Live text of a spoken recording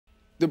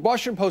The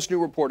Washington Post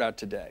new report out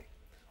today.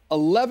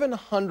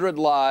 1,100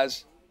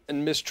 lies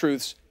and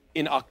mistruths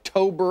in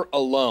October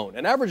alone,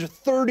 an average of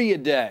 30 a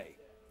day.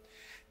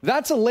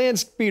 That's a land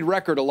speed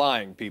record of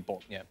lying,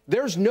 people. Yeah.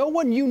 There's no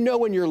one you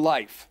know in your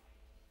life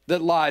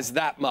that lies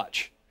that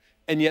much.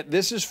 And yet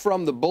this is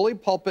from the bully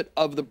pulpit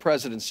of the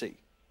presidency.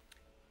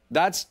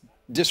 That's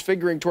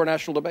disfiguring to our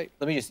national debate.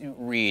 Let me just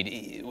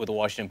read what the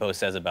Washington Post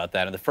says about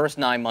that. In the first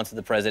 9 months of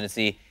the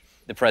presidency,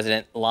 the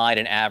president lied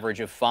an average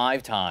of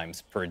 5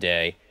 times per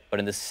day. But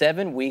in the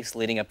 7 weeks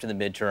leading up to the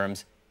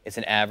midterms, it's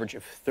an average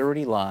of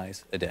 30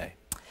 lies a day.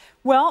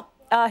 Well,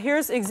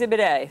 here's Exhibit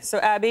A. So,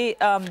 Abby,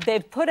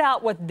 they've put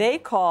out what they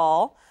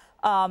call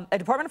a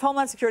Department of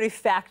Homeland Security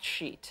fact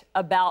sheet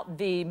about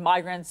the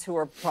migrants who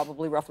are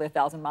probably roughly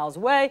 1,000 miles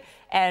away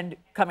and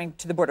coming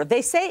to the border.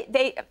 They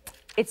say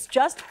it's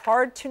just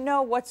hard to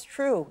know what's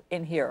true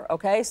in here,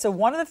 okay? So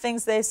one of the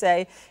things they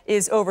say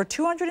is over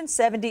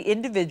 270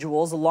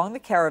 individuals along the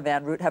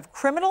caravan route have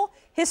criminal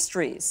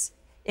histories,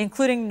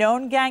 including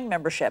known gang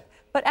membership.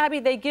 But,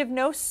 Abby, they give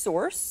no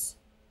source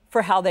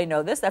for how they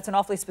know this. That's an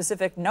awfully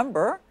specific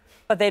number,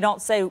 but they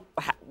don't say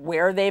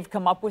where they've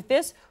come up with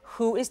this,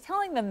 who is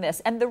telling them this.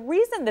 And the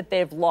reason that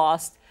they've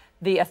lost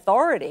the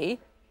authority,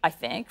 I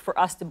think, for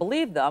us to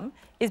believe them,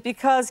 is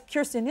because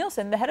Kirstjen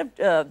Nielsen, the head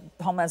of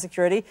Homeland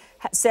Security,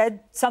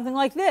 said something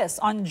like this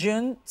on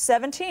June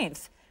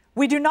 17th.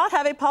 We do not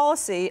have a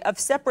policy of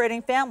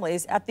separating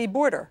families at the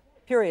border,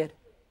 period.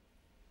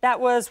 That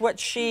was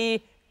what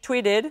she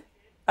tweeted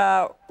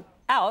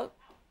out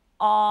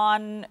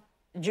on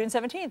June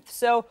 17th.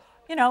 So,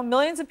 you know,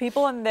 millions of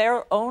people in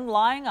their own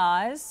lying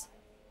eyes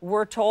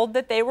were told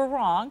that they were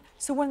wrong.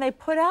 So when they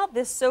put out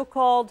this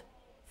so-called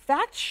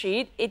fact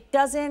sheet, it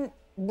doesn't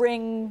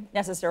ring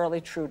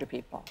necessarily true to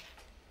people.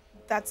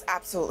 That's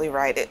absolutely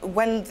right.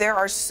 When there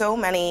are so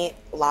many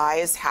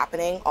lies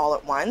happening all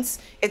at once,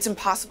 it's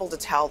impossible to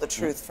tell the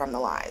truth from the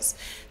lies.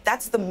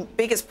 That's the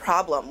biggest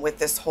problem with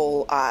this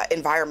whole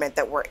environment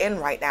that we're in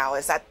right now,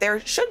 is that there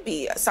should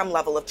be some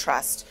level of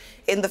trust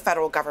in the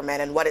federal government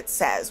and what it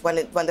says. When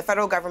the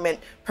federal government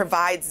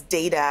provides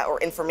data or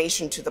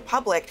information to the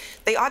public,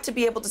 they ought to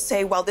be able to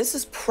say, well, this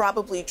is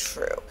probably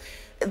true.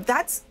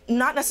 That's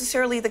not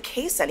necessarily the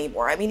case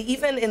anymore. I mean,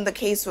 even in the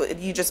case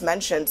you just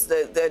mentioned,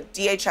 the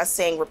DHS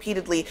saying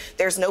repeatedly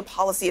there's no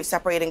policy of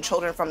separating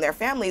children from their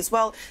families.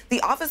 Well, the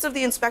Office of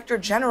the Inspector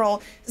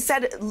General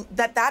said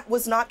that that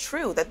was not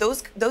true, that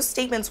those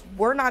statements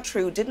were not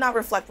true, did not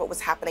reflect what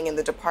was happening in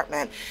the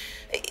department.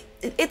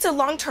 It's a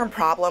long-term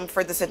problem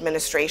for this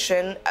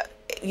administration,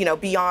 you know,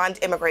 beyond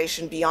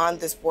immigration, beyond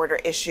this border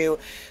issue.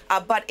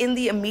 But in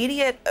the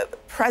immediate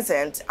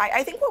present,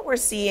 I think what we're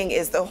seeing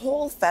is the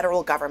whole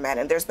federal government,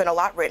 and there's been a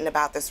lot written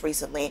about this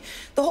recently,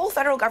 the whole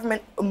federal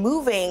government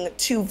moving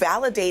to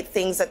validate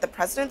things that the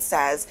president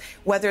says,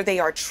 whether they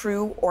are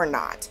true or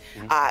not.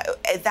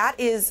 That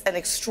is an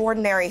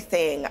extraordinary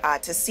thing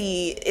to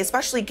see,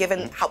 especially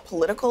given how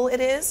political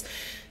it is.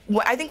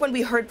 I think when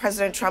we heard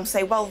President Trump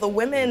say, well, the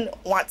women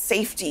want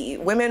safety,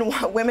 women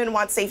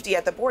want safety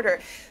at the border,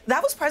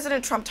 that was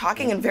President Trump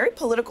talking in very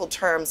political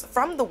terms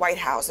from the White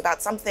House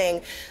about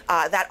something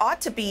that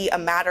ought to be a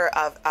matter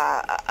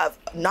of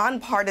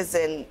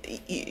nonpartisan,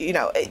 you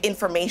know,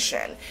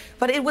 information.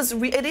 But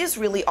it is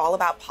really all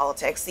about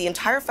politics. The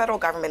entire federal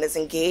government is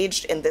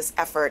engaged in this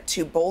effort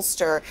to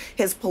bolster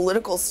his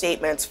political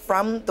statements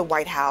from the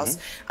White House.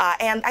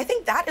 And I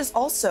think that is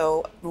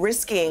also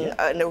risking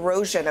an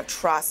erosion of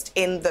trust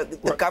in the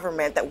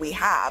government that we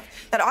have,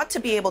 that ought to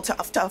be able to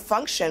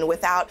function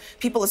without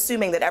people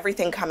assuming that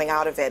everything coming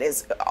out of it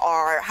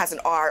has an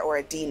R or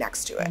a D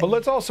next to it. But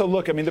let's also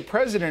look, I mean, the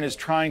president is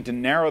trying to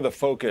narrow the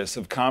focus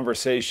of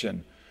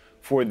conversation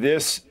for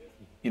this,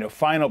 you know,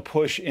 final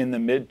push in the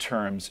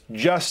midterms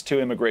just to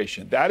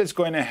immigration. That is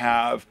going to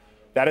have,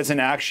 that is an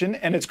action,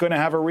 and it's going to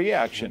have a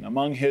reaction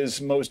among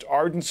his most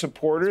ardent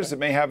supporters. It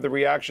may have the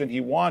reaction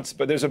he wants,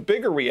 but there's a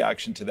bigger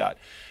reaction to that.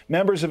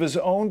 Members of his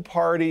own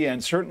party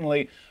and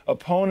certainly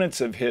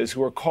opponents of his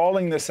who are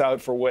calling this out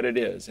for what it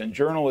is, and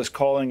journalists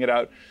calling it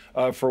out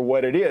for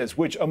what it is,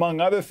 which, among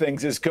other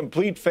things, is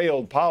complete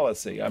failed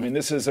policy. I mean,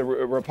 this is a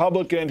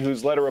Republican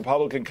who's led a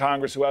Republican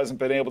Congress who hasn't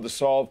been able to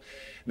solve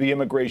the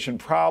immigration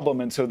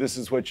problem, and so this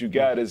is what you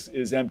get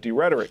is empty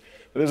rhetoric.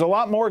 But there's a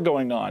lot more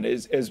going on.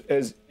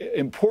 As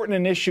important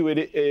an issue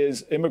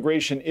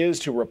immigration is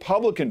to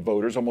Republican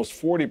voters, almost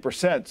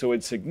 40%, so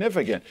it's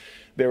significant.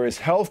 There is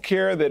health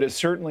care that is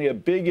certainly a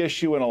big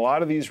issue in a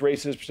lot of these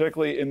races,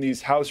 particularly in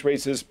these House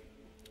races.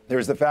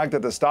 There's the fact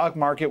that the stock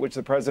market, which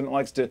the president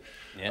likes to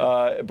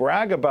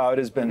brag about,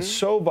 has been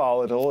so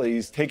volatile.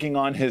 He's taking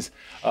on his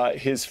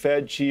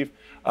Fed chief.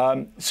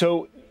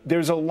 So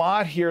there's a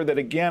lot here that,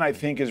 again, I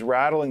think is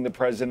rattling the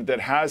president, that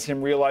has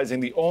him realizing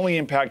the only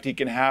impact he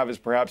can have is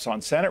perhaps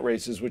on Senate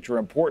races, which are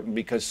important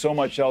because so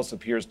much else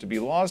appears to be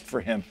lost for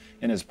him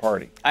in his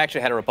party. I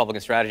actually had a Republican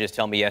strategist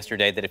tell me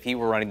yesterday that if he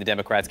were running the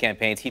Democrats'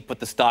 campaigns, he'd put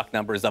the stock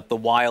numbers up, the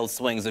wild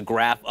swings, a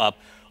graph up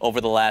over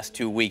the last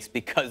 2 weeks,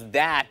 because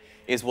that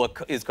is what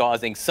is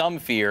causing some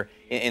fear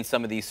in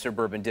some of these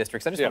suburban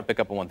districts. I just want to pick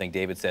up on one thing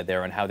David said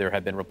there, and how there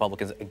have been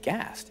Republicans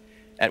aghast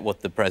at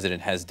what the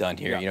president has done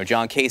here. Yeah. You know,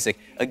 John Kasich,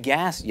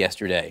 aghast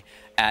yesterday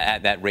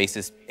at that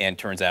racist and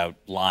turns out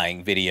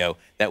lying video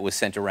that was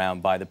sent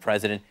around by the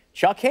president.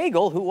 Chuck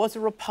Hagel, who was a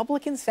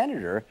Republican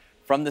senator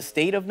from the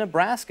state of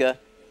Nebraska,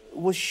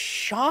 was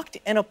shocked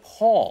and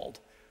appalled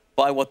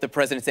by what the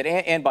president said.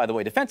 And by the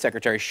way, Defense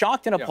Secretary,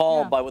 shocked and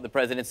appalled by what the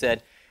president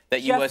said.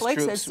 That Jeff U.S. Flake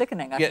troops, said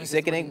sickening. Yeah,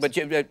 sickening. But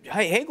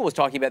Hagel was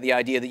talking about the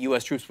idea that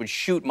U.S. troops would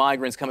shoot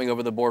migrants coming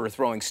over the border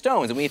throwing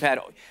stones. And we've had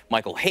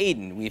Michael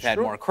Hayden, we've had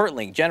Mark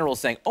Hertling, generals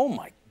saying, oh,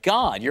 my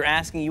God, you're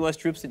asking U.S.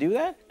 troops to do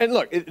that? And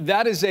look,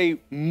 that is a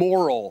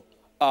moral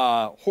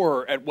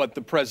horror at what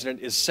the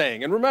president is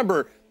saying. And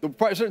remember, the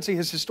presidency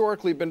has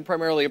historically been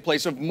primarily a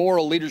place of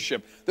moral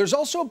leadership. There's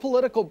also a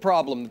political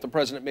problem that the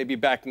president may be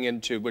backing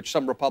into, which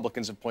some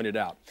Republicans have pointed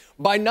out.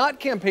 By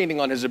not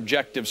campaigning on his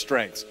objective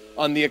strengths,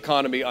 on the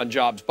economy, on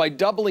jobs, by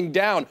doubling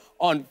down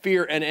on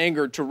fear and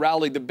anger to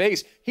rally the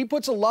base, he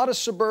puts a lot of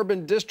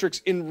suburban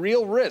districts in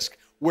real risk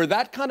where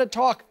that kind of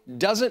talk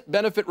doesn't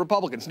benefit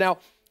Republicans. Now,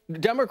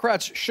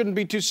 Democrats shouldn't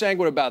be too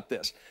sanguine about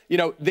this. You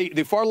know,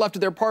 the far left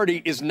of their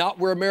party is not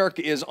where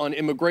America is on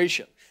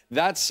immigration.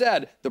 That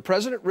said, the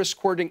president risks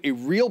courting a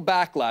real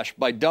backlash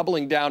by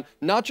doubling down,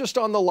 not just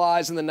on the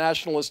lies and the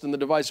nationalist and the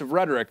divisive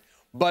rhetoric,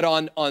 but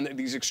on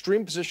these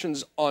extreme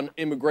positions on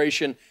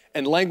immigration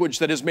and language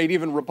that has made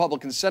even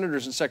Republican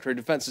senators and Secretary of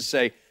Defense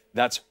say,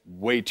 that's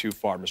way too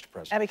far, Mr.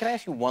 President. Abby, can I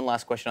ask you one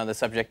last question on this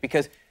subject?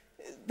 Because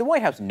the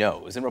White House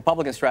knows, and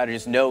Republican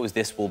strategists knows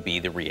this will be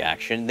the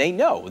reaction. They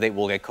know they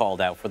will get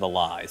called out for the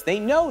lies. They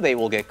know they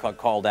will get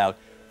called out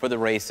for the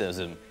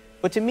racism.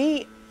 But to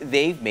me,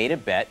 they've made a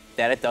bet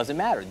that it doesn't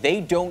matter.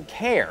 They don't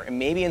care. And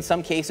maybe in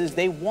some cases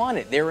they want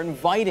it. They're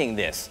inviting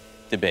this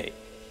debate.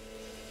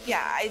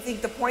 Yeah, I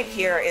think the point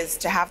here is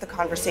to have the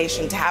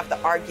conversation, to have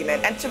the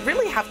argument, and to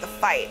really have the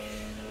fight.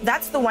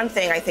 That's the one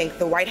thing I think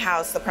the White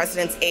House, the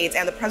president's aides,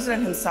 and the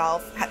president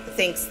himself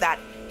thinks that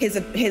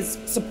his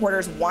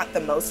supporters want the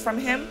most from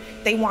him.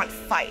 They want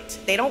fight.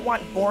 They don't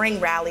want boring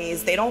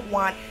rallies. They don't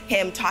want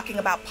him talking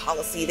about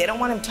policy. They don't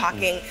want him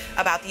talking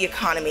about the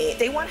economy.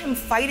 They want him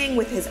fighting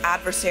with his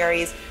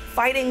adversaries,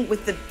 fighting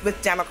with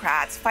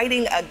Democrats,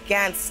 fighting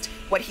against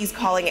what he's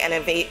calling an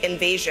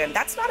invasion.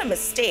 That's not a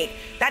mistake.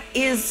 That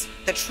is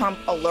the Trump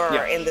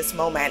allure in this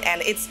moment.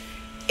 And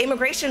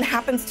immigration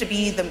happens to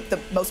be the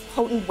most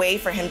potent way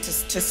for him to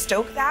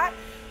stoke that.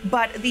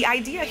 But the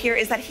idea here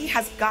is that he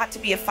has got to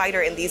be a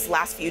fighter in these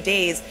last few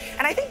days.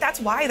 And I think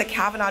that's why the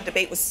Kavanaugh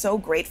debate was so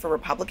great for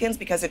Republicans,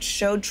 because it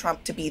showed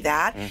Trump to be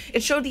that.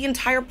 It showed the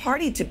entire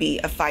party to be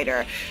a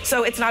fighter.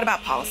 So it's not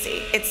about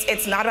policy.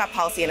 It's not about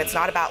policy, and it's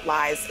not about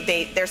lies.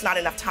 There's not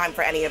enough time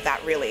for any of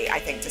that, really, I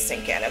think, to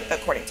sink in,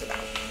 according to them.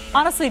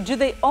 Honestly, do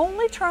they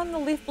only turn the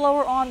leaf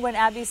blower on when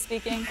Abby's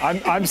speaking?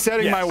 I'm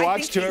setting my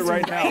watch to it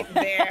right now.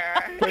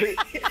 There.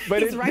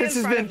 This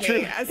has been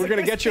true. We're going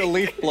to get you a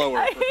leaf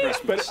blower for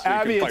Christmas. But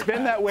Abby, it's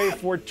been that way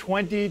for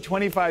 20,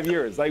 25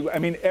 years. Like, I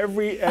mean,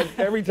 every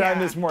time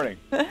this morning.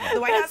 The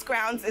White House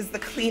grounds is the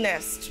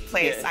cleanest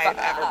place I've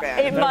ever been.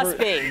 It must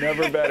be.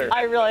 Never better.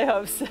 I really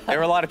hope so. There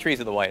are a lot of trees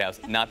at the White House.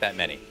 Not that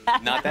many.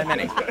 Not that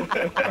many.